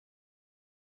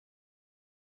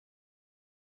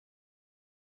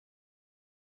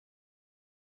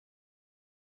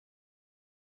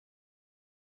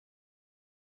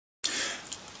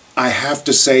I have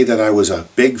to say that I was a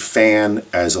big fan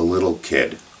as a little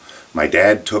kid. My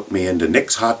dad took me into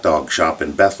Nick's hot dog shop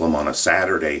in Bethlehem on a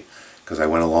Saturday because I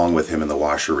went along with him in the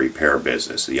washer repair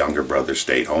business. The younger brother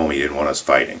stayed home. He didn't want us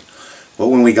fighting. But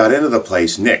when we got into the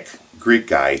place, Nick, Greek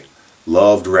guy,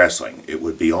 loved wrestling. It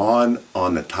would be on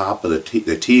the top of the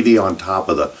TV on top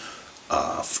of the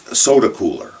soda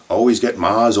cooler. Always get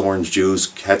Ma's orange juice,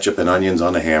 ketchup and onions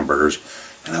on the hamburgers.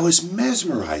 And I was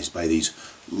mesmerized by these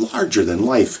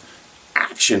larger-than-life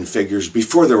action figures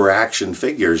before there were action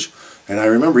figures. And I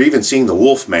remember even seeing the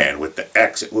Wolfman with the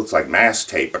X. It looks like mask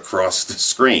tape across the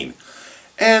screen.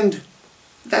 And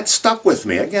that stuck with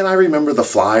me. Again, I remember the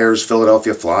Flyers,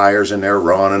 Philadelphia Flyers, and their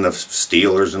run, and the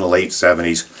Steelers in the late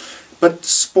 70s. But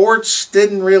sports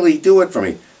didn't really do it for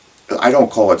me. I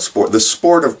don't call it sport. The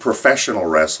sport of professional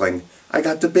wrestling, I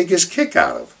got the biggest kick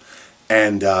out of.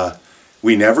 And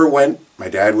we never went. My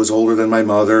dad was older than my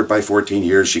mother by 14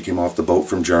 years. She came off the boat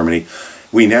from Germany.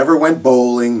 We never went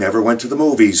bowling, never went to the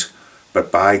movies.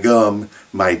 But by gum,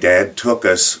 my dad took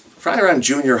us, right around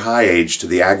junior high age, to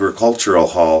the agricultural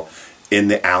hall in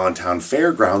the Allentown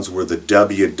Fairgrounds where the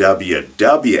WWF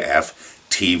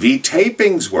TV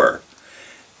tapings were.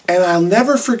 And I'll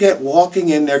never forget walking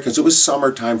in there, because it was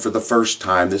summertime for the first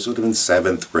time. This would have been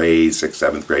 7th grade,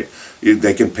 6th, 7th grade.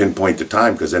 They can pinpoint the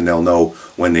time, because then they'll know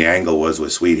when the angle was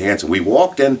with Sweet Hanson. We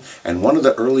walked in, and one of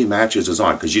the early matches was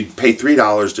on, because you'd pay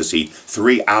 $3 to see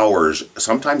 3 hours,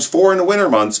 sometimes 4 in the winter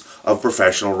months, of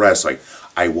professional wrestling.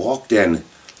 I walked in,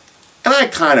 and I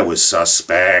kind of was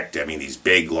suspect. I mean, these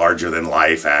big,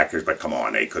 larger-than-life actors, but come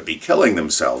on, they could be killing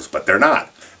themselves, but they're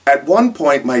not. At one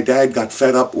point, my dad got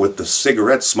fed up with the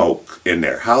cigarette smoke in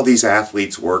there, how these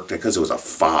athletes worked, because it was a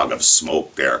fog of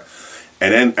smoke there.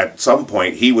 And then at some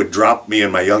point, he would drop me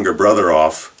and my younger brother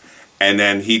off, and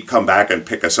then he'd come back and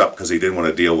pick us up because he didn't want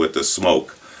to deal with the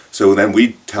smoke. So then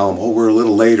we'd tell him, oh, we're a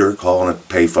little later, calling a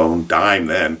payphone, Dime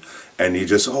then. And he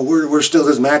just, oh, we're still,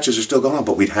 those matches are still going on.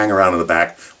 But we'd hang around in the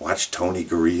back, watch Tony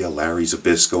Gurria, Larry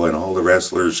Zbyszko, and all the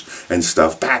wrestlers and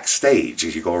stuff backstage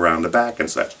as you go around the back and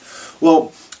such.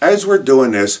 Well, as we're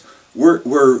doing this,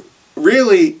 we're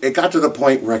really, it got to the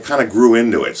point where I kind of grew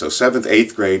into it. So 7th,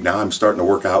 8th grade, now I'm starting to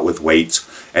work out with weights.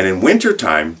 And in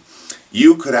wintertime,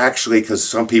 you could actually, because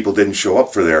some people didn't show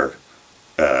up for their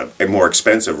more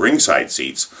expensive ringside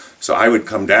seats, so I would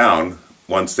come down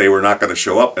once they were not going to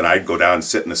show up, and I'd go down and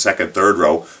sit in the 2nd, 3rd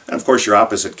row, and of course you're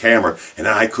opposite camera, and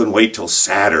I couldn't wait till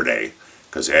Saturday,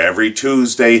 because every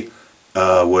Tuesday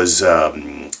was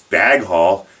Bag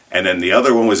Hall, and then the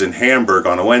other one was in Hamburg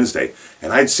on a Wednesday.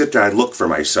 And I'd sit there, I'd look for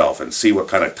myself and see what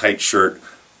kind of tight shirts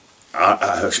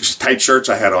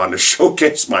I had on to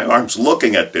showcase my arms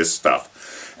looking at this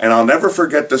stuff. And I'll never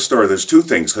forget this story. There's 2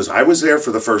 things, because I was there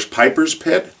for the first Piper's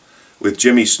Pit with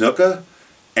Jimmy Snuka,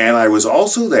 and I was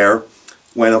also there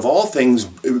when, of all things,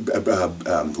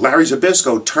 Larry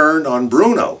Zbyszko turned on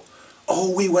Bruno.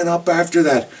 Oh, we went up after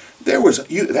that. There was,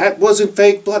 that wasn't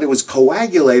fake blood. It was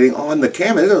coagulating on the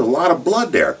camera. There was a lot of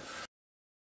blood there.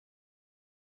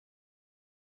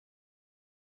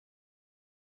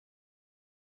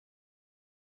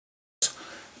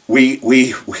 We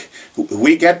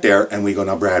get there and we go,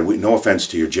 now Brad, no offense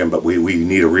to your gym, but we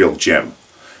need a real gym.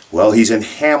 Well, he's in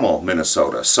Hamel,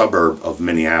 Minnesota, a suburb of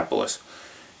Minneapolis.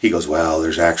 He goes, well,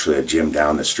 there's actually a gym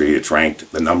down the street. It's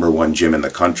ranked the #1 gym in the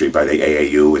country by the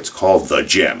AAU. It's called The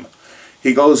Gym.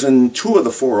 He goes, and 2 of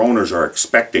the 4 owners are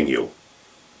expecting you.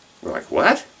 We're like,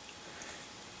 what?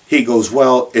 He goes,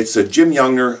 well, it's a Jim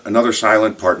Younger, another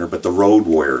silent partner, but the Road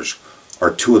Warriors are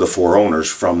 2 of the 4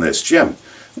 owners from this gym.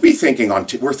 We're thinking on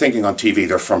TV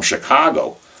they're from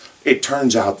Chicago. It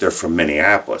turns out they're from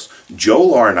Minneapolis. Joe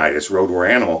Laurinaitis, Road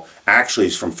Warrior Animal, actually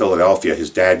is from Philadelphia.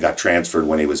 His dad got transferred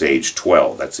when he was age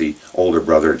 12. That's the older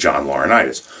brother of John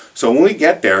Laurinaitis. So when we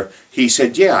get there, he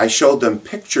said, yeah, I showed them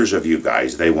pictures of you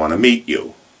guys. They want to meet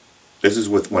you. This is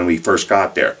when we first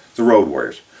got there, the Road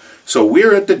Warriors. So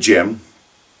we're at the gym,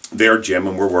 their gym,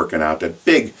 and we're working out. That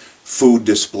big food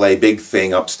display, big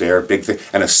thing upstairs, big thing,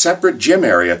 and a separate gym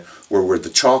area where the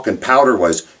chalk and powder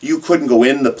was. You couldn't go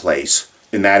in the place,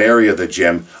 in that area of the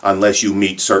gym, unless you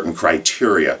meet certain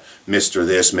criteria. Mr.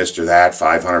 This, Mr. That,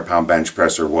 500-pound bench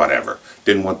press or whatever.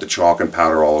 Didn't want the chalk and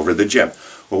powder all over the gym.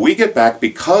 Well, we get back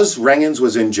because Rengens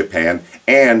was in Japan,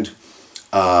 and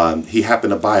he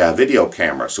happened to buy a video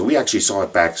camera. So we actually saw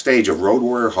it backstage of Road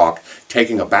Warrior Hawk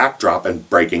taking a backdrop and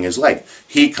breaking his leg.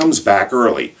 He comes back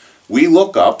early. We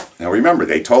look up. Now remember,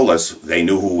 they told us they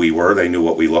knew who we were. They knew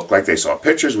what we looked like. They saw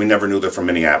pictures. We never knew they're from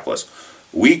Minneapolis.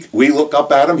 We look up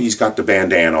at him. He's got the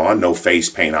bandana on. No face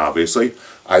paint, obviously.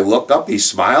 I look up. He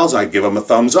smiles. I give him a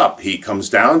thumbs up. He comes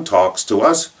down, talks to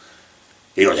us.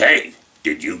 He goes, hey,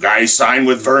 Did you guys sign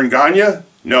with Vern Gagne?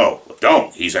 No,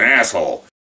 don't. He's an asshole.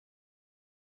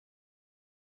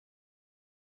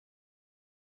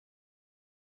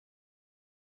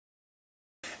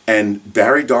 And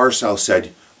Barry Darsow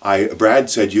said, Brad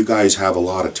said, you guys have a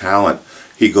lot of talent.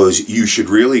 He goes, you should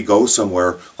really go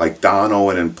somewhere like Don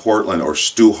Owen in Portland or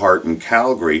Stu Hart in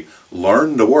Calgary.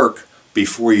 Learn the work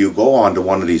before you go on to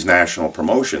one of these national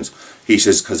promotions. He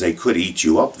says, because they could eat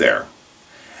you up there.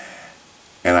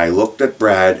 And I looked at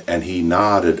Brad and he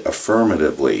nodded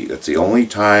affirmatively. It's the only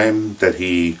time that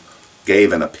he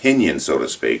gave an opinion, so to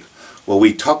speak. Well,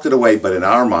 we tucked it away, but in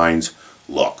our minds,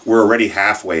 look, we're already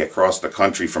halfway across the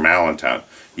country from Allentown.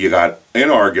 You got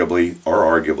inarguably, or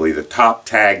arguably, the top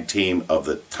tag team of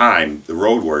the time, the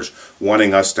Road Warriors,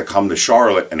 wanting us to come to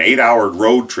Charlotte, an 8-hour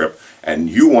road trip, and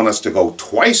you want us to go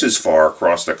twice as far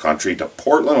across the country to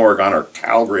Portland, Oregon, or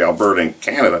Calgary, Alberta, in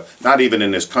Canada, not even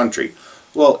in this country.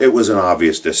 Well, it was an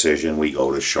obvious decision. We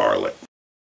go to Charlotte.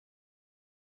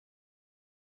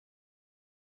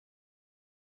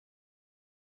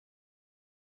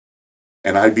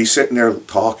 And I'd be sitting there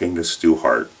talking to Stu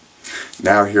Hart.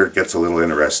 Now here it gets a little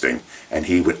interesting. And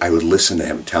I would listen to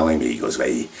him telling me, he goes,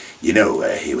 well, you know,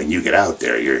 when you get out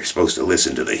there, you're supposed to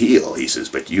listen to the heel. He says,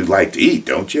 but you like to eat,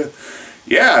 don't you?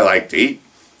 Yeah, I like to eat.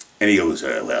 And he goes,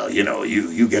 well, you know,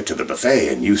 you get to the buffet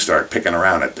and you start picking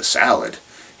around at the salad.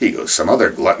 He goes, some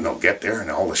other glutton will get there and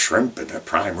all the shrimp and the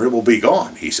prime rib will be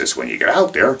gone. He says, when you get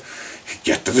out there,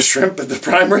 get to the shrimp and the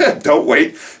prime rib. Don't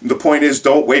wait. The point is,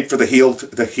 don't wait for the heel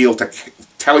to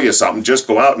tell you something. Just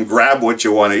go out and grab what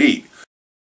you want to eat.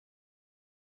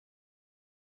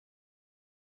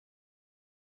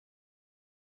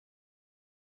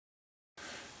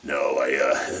 No,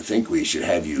 I think we should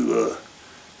have you,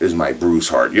 this is my Bruce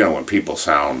Hart. You know, when people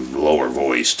sound lower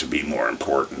voiced to be more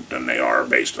important than they are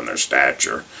based on their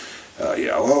stature.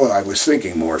 Yeah, well, I was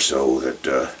thinking more so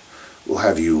that we'll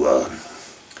have you,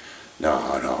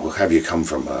 no, we'll have you come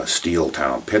from Steel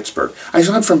Town, Pittsburgh. I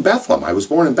said, I'm from Bethlehem. I was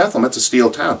born in Bethlehem. That's a steel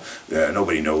town.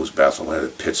 Nobody knows Bethlehem,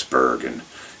 Pittsburgh, and,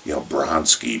 you know,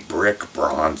 Bronsky, Brick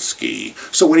Bronsky.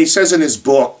 So when he says in his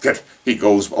book that he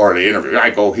goes, or the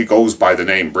interview, he goes by the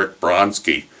name Brick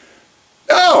Bronsky.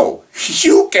 No,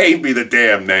 you gave me the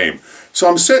damn name. So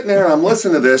I'm sitting there and I'm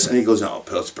listening to this, and he goes, oh,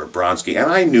 Pittsburgh Bronsky.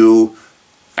 And I knew,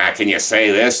 can you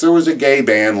say this? There was a gay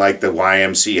band like the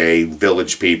YMCA,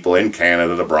 Village People in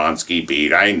Canada, the Bronsky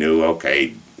Beat. I knew,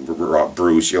 okay,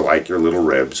 Bruce, you like your little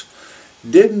ribs.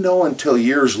 Didn't know until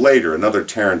years later, another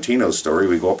Tarantino story.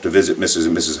 We go up to visit Mrs.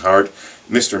 and Mrs. Hart,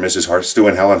 Mr. and Mrs. Hart, Stu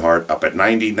and Helen Hart, up at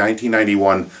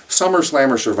 1991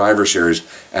 SummerSlam or Survivor Series,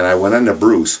 and I went into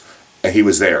Bruce, and he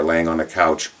was there, laying on the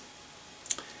couch.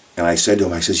 And I said to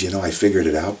him, I says, you know, I figured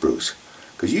it out, Bruce,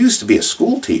 because you used to be a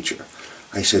school teacher.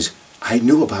 I says, I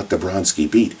knew about the Bronsky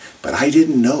Beat, but I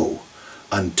didn't know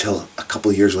until a couple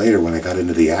of years later when I got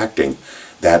into the acting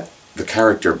that the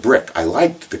character Brick, I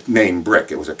liked the name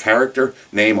Brick. It was a character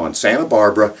name on Santa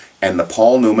Barbara and the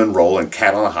Paul Newman role in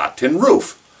Cat on a Hot Tin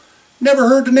Roof. Never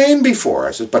heard the name before.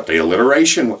 I said, but the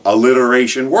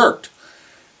alliteration worked.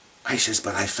 I says,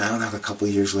 but I found out a couple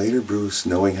of years later, Bruce,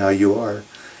 knowing how you are,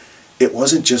 it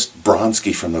wasn't just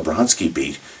Bronsky from the Bronsky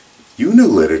Beat. You knew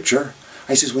literature.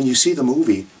 I says, when you see the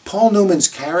movie, Paul Newman's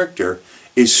character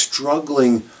is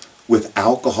struggling with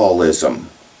alcoholism,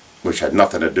 which had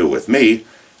nothing to do with me.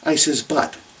 I says,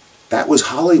 but that was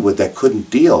Hollywood that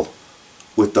couldn't deal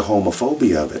with the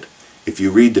homophobia of it. If you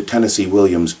read the Tennessee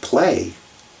Williams play,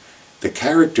 the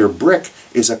character Brick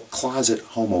is a closet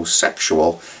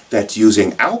homosexual that's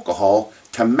using alcohol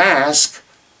to mask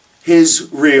his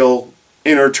real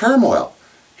inner turmoil.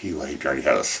 He had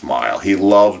a smile. He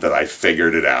loved that I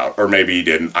figured it out. Or maybe he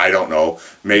didn't. I don't know.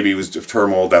 Maybe it was the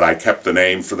turmoil that I kept the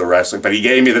name for the wrestling, but he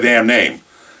gave me the damn name.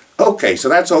 Okay, so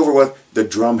that's over with. The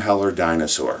Drumheller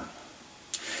Dinosaur.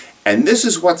 And this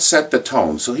is what set the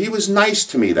tone. So he was nice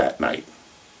to me that night.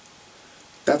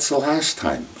 That's the last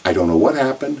time. I don't know what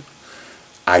happened.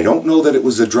 I don't know that it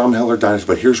was the Drumheller Dinosaur,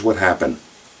 but here's what happened.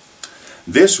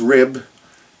 This rib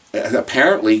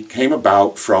apparently came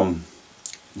about from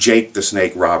Jake the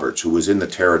Snake Roberts, who was in the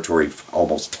territory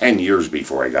almost 10 years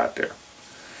before I got there.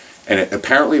 And it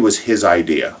apparently was his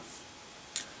idea.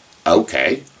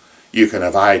 Okay, you can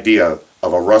have an idea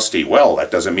of a rusty well.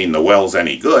 That doesn't mean the well's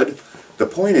any good. The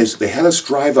point is, they had us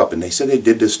drive up, and they said they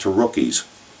did this to rookies.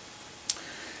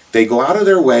 They go out of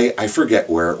their way, I forget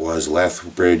where it was,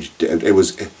 Lethbridge, it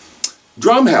was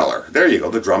Drumheller. There you go,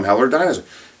 the Drumheller Dinosaur.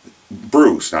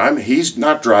 Bruce, now he's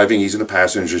not driving, he's in the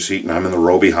passenger seat, and I'm in the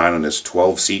row behind on this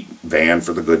 12-seat van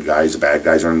for the good guys, the bad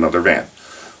guys are in another van.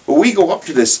 Well, we go up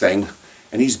to this thing,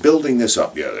 And he's building this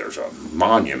up. Yeah, there's a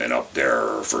monument up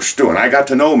there for Stu. And I got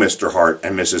to know Mr. Hart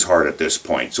and Mrs. Hart at this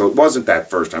point. So it wasn't that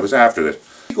first time. It was after this.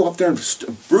 You go up there and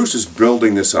Bruce is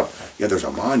building this up. Yeah, there's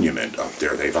a monument up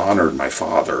there. They've honored my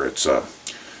father. It's a,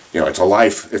 you know, it's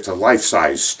a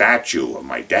life-size statue of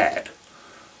my dad.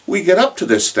 We get up to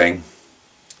this thing,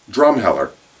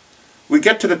 Drumheller. We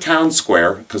get to the town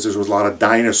square because there was a lot of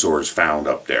dinosaurs found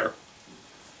up there.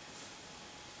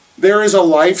 There is a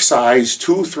life-size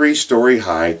 2-3-story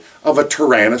high of a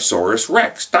Tyrannosaurus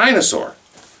Rex dinosaur.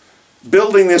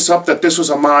 Building this up that this was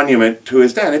a monument to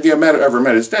his dad. If you ever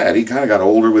met his dad, he kind of got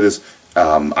older with his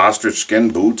ostrich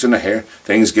skin boots and the hair.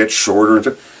 Things get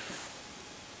shorter.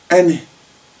 And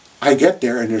I get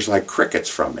there and there's like crickets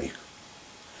from me.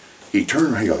 He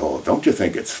turned around and he goes, "Oh, don't you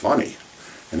think it's funny?"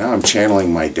 And now I'm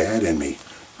channeling my dad in me.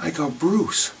 I go,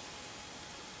 "Bruce."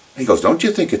 He goes, "Don't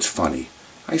you think it's funny?"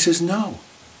 I says, "No."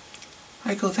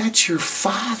 I go, "That's your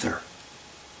father."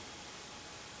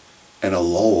 And a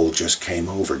lull just came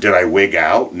over. Did I wig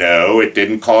out? No, it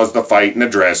didn't cause the fight in the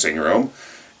dressing room.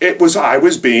 I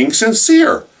was being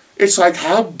sincere. It's like,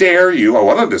 how dare you, I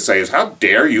wanted to say is, how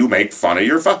dare you make fun of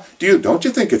your father? Don't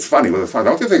you think it's funny? Well,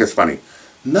 don't you think it's funny?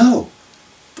 No.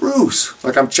 Bruce.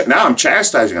 Like now I'm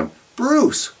chastising him.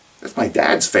 Bruce. That's my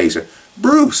dad's face.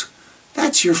 Bruce,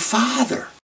 that's your father.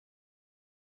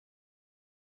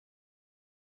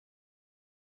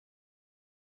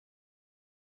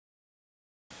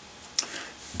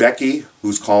 Becky,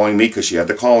 who's calling me because she had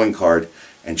the calling card,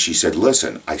 and she said,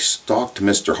 "Listen, I stalked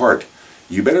Mr. Hart.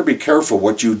 You better be careful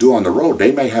what you do on the road.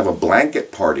 They may have a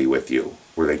blanket party with you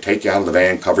where they take you out of the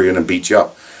van, cover you in, and beat you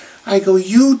up." I go,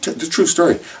 the true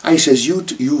story. I says, you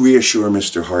reassure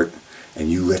Mr. Hart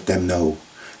and you let them know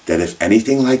that if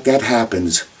anything like that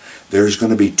happens, there's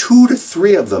going to be 2 to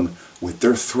 3 of them with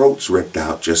their throats ripped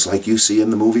out, just like you see in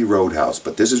the movie Roadhouse.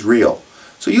 But this is real.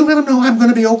 So you let them know I'm going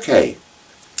to be okay.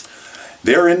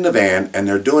 They're in the van, and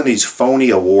they're doing these phony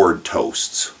award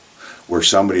toasts, where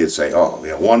somebody would say, oh,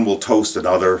 yeah, one will toast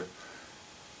another,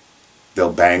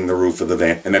 they'll bang the roof of the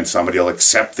van, and then somebody will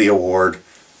accept the award,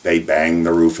 they bang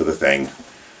the roof of the thing.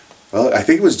 Well, I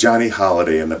think it was Johnny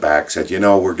Holiday in the back said,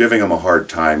 we're giving him a hard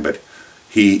time, but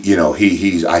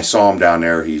I saw him down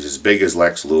there, he's as big as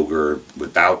Lex Luger,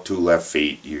 without 2 left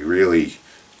feet, you really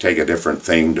take a different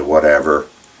thing to whatever.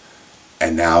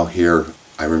 And now here,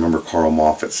 I remember Carl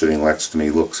Moffat sitting next to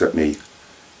me, looks at me.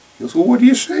 He goes, "Well, what do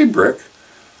you say, Brick?"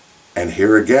 And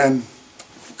here again,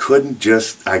 I couldn't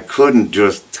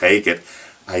just take it.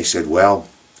 I said, "Well,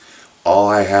 all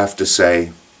I have to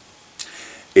say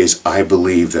is I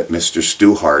believe that Mr.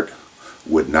 Stu Hart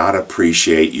would not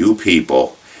appreciate you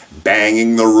people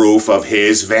banging the roof of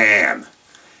his van."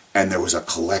 And there was a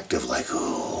collective like,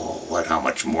 oh, how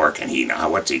much more can he now?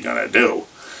 What's he gonna do?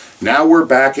 Now we're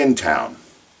back in town.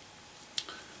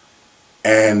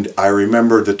 And I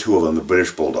remember the 2 of them, the British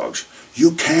Bulldogs.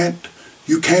 You can't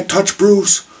touch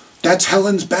Bruce. That's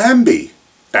Helen's Bambi.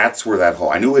 That's where that whole,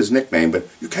 I knew his nickname, but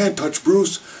you can't touch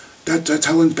Bruce. That's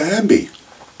Helen's Bambi.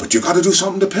 But you got to do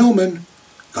something to Pillman.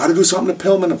 Got to do something to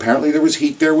Pillman. Apparently there was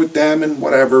heat there with them and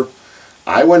whatever.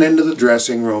 I went into the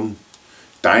dressing room.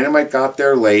 Dynamite got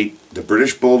there late. The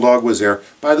British Bulldog was there.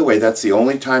 By the way, that's the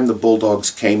only time the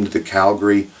Bulldogs came to the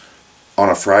Calgary on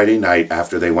a Friday night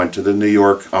after they went to the New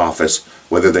York office.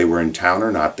 Whether they were in town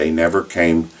or not, they never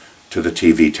came to the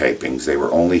TV tapings. They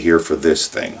were only here for this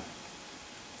thing.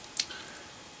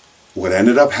 What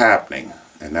ended up happening,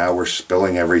 and now we're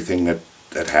spilling everything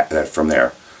that from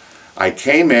there. I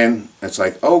came in, it's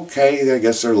like, okay, I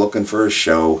guess they're looking for a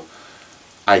show.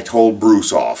 I told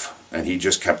Bruce off, and he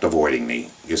just kept avoiding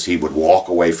me. Because he would walk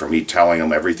away from me telling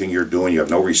him, everything you're doing, you have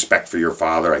no respect for your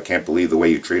father, I can't believe the way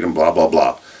you treat him, blah, blah,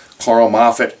 blah. Carl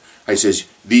Moffat, I says,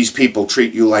 these people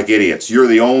treat you like idiots. You're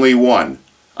the only one.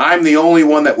 I'm the only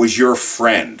one that was your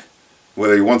friend.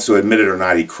 Whether he wants to admit it or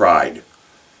not, he cried.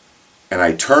 And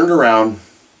I turned around,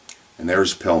 and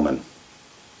there's Pillman.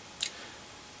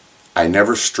 I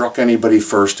never struck anybody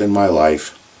first in my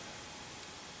life.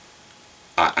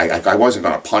 I wasn't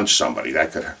going to punch somebody.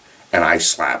 And I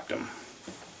slapped him.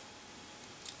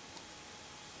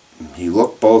 He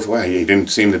looked both ways. He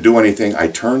didn't seem to do anything. I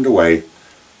turned away.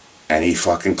 And he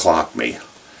fucking clocked me.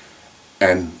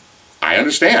 And I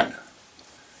understand.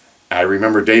 I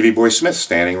remember Davey Boy Smith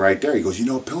standing right there. He goes,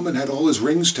 Pillman had all his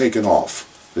rings taken off.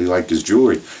 He liked his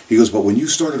jewelry. He goes, but when you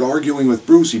started arguing with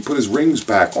Bruce, he put his rings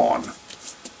back on.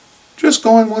 Just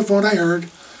going with what I heard.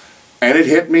 And it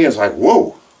hit me. It's like,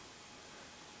 whoa.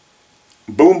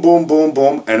 Boom, boom, boom,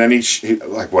 boom. And then he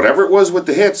like whatever it was with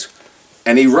the hits.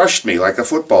 And he rushed me like a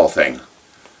football thing.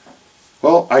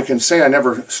 Well, I can say I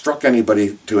never struck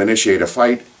anybody to initiate a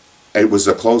fight, it was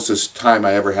the closest time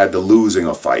I ever had to losing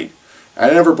a fight. I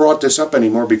never brought this up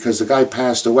anymore because the guy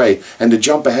passed away. And to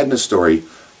jump ahead in the story,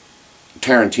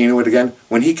 Tarantino it again,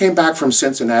 when he came back from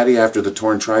Cincinnati after the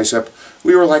torn tricep,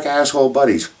 we were like asshole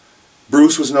buddies.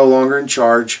 Bruce was no longer in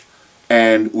charge,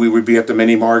 and we would be at the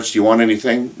mini march. Do you want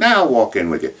anything? Now I'll walk in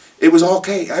with you. It was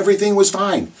okay. Everything was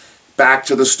fine. Back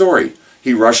to the story.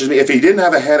 He rushes me. If he didn't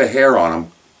have a head of hair on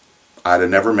him, I'd have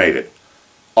never made it.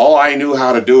 All I knew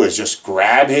how to do is just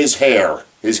grab his hair,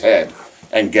 his head,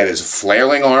 and get his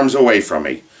flailing arms away from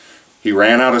me. He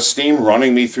ran out of steam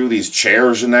running me through these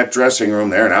chairs in that dressing room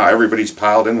there. Now everybody's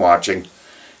piled in watching.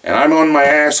 And I'm on my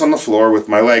ass on the floor with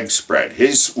my legs spread.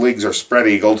 His legs are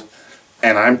spread-eagled,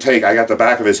 and I got the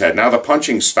back of his head. Now the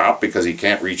punching stopped because he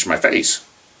can't reach my face.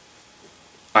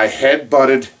 I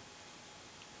head-butted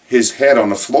his head on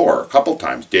the floor a couple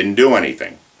times. Didn't do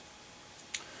anything.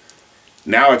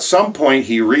 Now at some point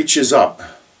he reaches up,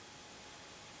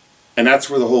 and that's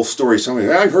where the whole story,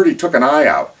 I heard he took an eye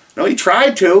out. No, he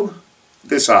tried to,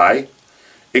 this eye.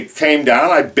 It came down,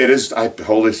 I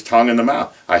hold his tongue in the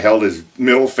mouth. I held his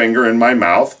middle finger in my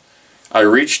mouth. I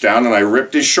reached down and I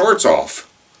ripped his shorts off.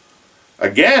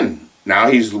 Again,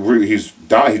 now he's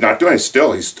done, he's not doing it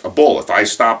still, he's a bull. If I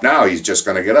stop now, he's just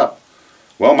going to get up.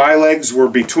 Well, my legs were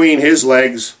between his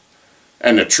legs,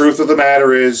 and the truth of the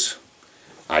matter is,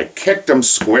 I kicked him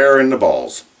square in the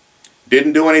balls.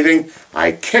 Didn't do anything.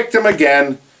 I kicked him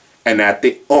again, and that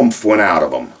the oomph went out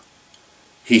of him.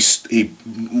 He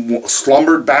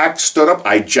slumbered back, stood up.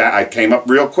 I came up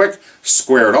real quick,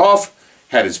 squared off,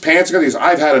 had his pants together. He goes,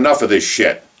 I've had enough of this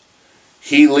shit.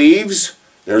 He leaves.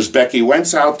 There's Becky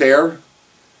Wentz out there,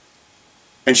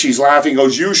 and she's laughing.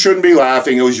 Goes, you shouldn't be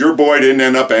laughing. Goes, your boy didn't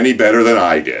end up any better than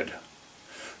I did.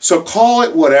 So call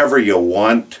it whatever you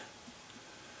want.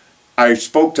 I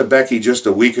spoke to Becky just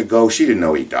a week ago. She didn't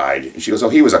know he died. And she goes, oh,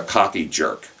 he was a cocky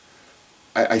jerk.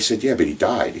 I said, yeah, but he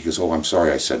died. He goes, oh, I'm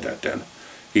sorry I said that then.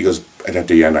 He goes, and at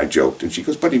the end I joked. And she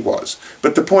goes, but he was.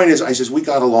 But the point is, I says, we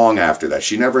got along after that.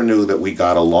 She never knew that we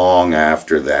got along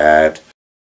after that.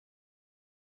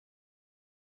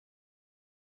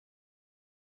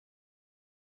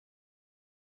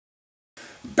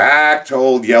 Back to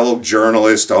old yellow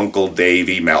journalist Uncle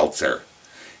Davey Meltzer.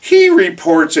 He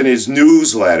reports in his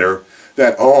newsletter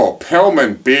that, oh,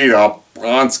 Pillman beat up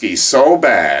Bronsky so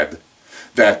bad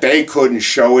that they couldn't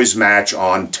show his match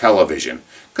on television.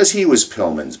 Because he was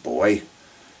Pillman's boy.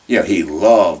 You know, he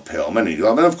loved Pillman.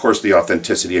 And of course, the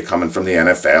authenticity of coming from the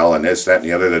NFL and this, that, and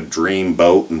the other, the dream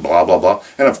boat and blah, blah, blah.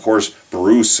 And of course,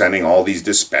 Bruce sending all these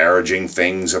disparaging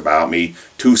things about me.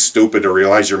 Too stupid to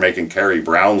realize you're making Kerry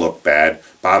Brown look bad.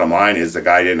 Bottom line is the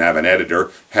guy didn't have an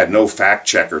editor, had no fact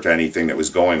checker to anything that was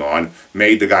going on,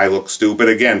 made the guy look stupid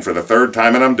again for the third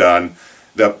time, and I'm done.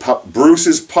 Bruce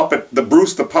the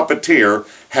puppeteer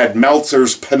had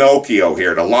Meltzer's Pinocchio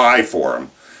here to lie for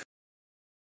him.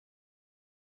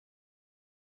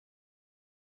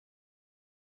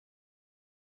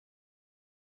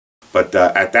 But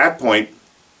at that point,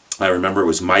 I remember it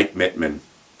was Mike Mittman,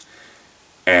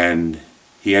 and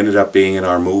he ended up being in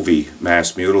our movie,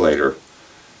 Masked Mutilator.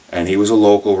 And he was a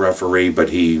local referee, but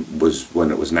he was, when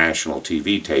it was national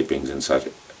TV tapings and such,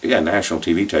 yeah, national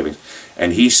TV tapings.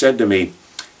 And he said to me,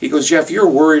 he goes, Jeff, you're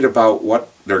worried about what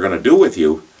they're going to do with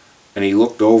you. And he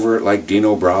looked over at like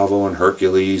Dino Bravo and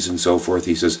Hercules and so forth.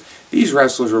 He says, these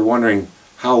wrestlers are wondering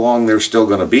how long they're still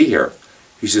going to be here.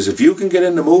 He says, if you can get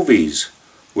into movies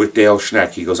with Dale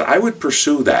Schneck, he goes, I would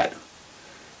pursue that.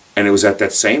 And it was at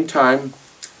that same time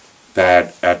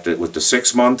that with the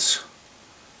 6 months,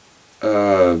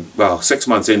 well, 6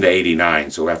 months into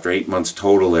 '89, so after 8 months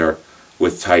total there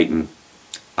with Titan,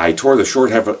 I tore the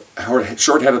short head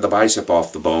of the bicep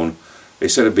off the bone. They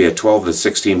said it'd be a 12 to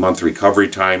 16 month recovery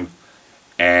time,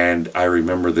 and I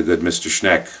remember the good Mr.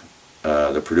 Schneck,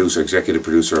 the producer, executive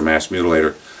producer of Masked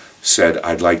Mutilator, said,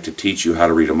 I'd like to teach you how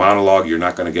to read a monologue. You're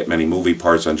not going to get many movie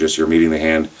parts on just your meeting the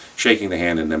hand, shaking the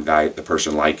hand, and the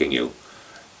person liking you.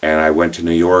 And I went to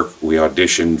New York. We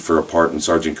auditioned for a part in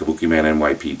Sergeant Kabukiman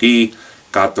N.Y.P.D.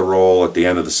 Got the role at the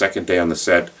end of the second day on the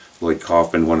set. Lloyd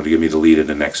Kaufman wanted to give me the lead in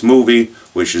the next movie,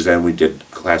 which is then we did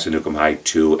Class of Nuke 'Em High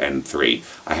 2 and 3.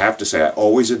 I have to say, I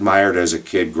always admired as a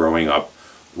kid growing up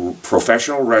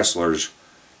professional wrestlers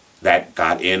that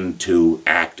got into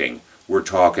acting. We're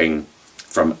talking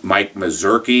from Mike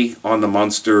Mazurki on the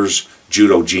Munsters,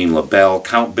 Judo Gene LaBelle,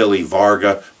 Count Billy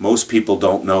Varga. Most people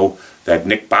don't know that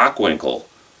Nick Bockwinkel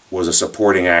was a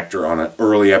supporting actor on an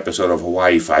early episode of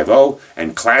Hawaii Five-0,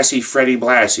 and Classy Freddie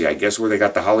Blassie, I guess where they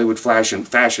got the Hollywood fashion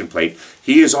plate,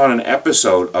 he is on an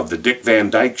episode of the Dick Van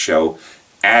Dyke Show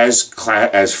as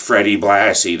Freddie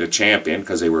Blassie, the champion,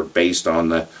 because they were based on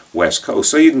the West Coast.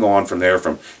 So you can go on from there,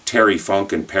 from Terry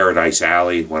Funk in Paradise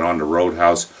Alley, went on to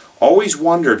Roadhouse. Always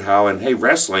wondered how, and hey,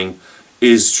 wrestling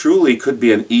is truly could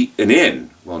be an in.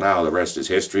 Well, now the rest is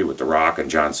history with The Rock and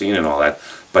John Cena and all that.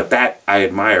 But that I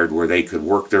admired, where they could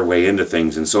work their way into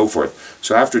things and so forth.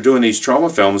 So after doing these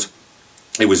Troma films,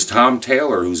 it was Tom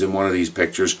Taylor, who's in one of these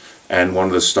pictures, and one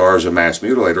of the stars of Mass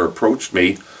Mutilator, approached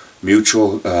me,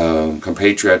 mutual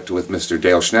compatriot with Mr.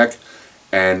 Dale Schneck,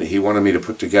 and he wanted me to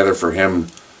put together for him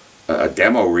a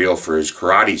demo reel for his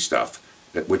karate stuff.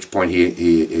 At which point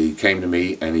he came to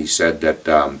me and he said that,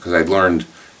 because I'd learned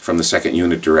from the second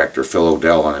unit director, Phil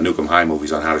O'Dell, on the Nuke Em High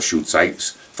movies on how to shoot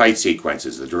fight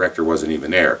sequences. The director wasn't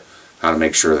even there. How to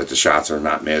make sure that the shots are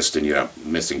not missed and, you know,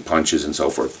 missing punches and so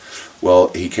forth. Well,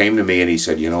 he came to me and he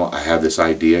said, you know, I have this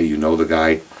idea. You know the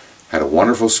guy, had a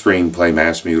wonderful screenplay,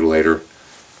 Mass Mutilator.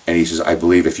 And he says, I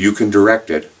believe if you can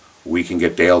direct it, we can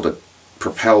get Dale to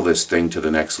propel this thing to the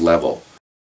next level.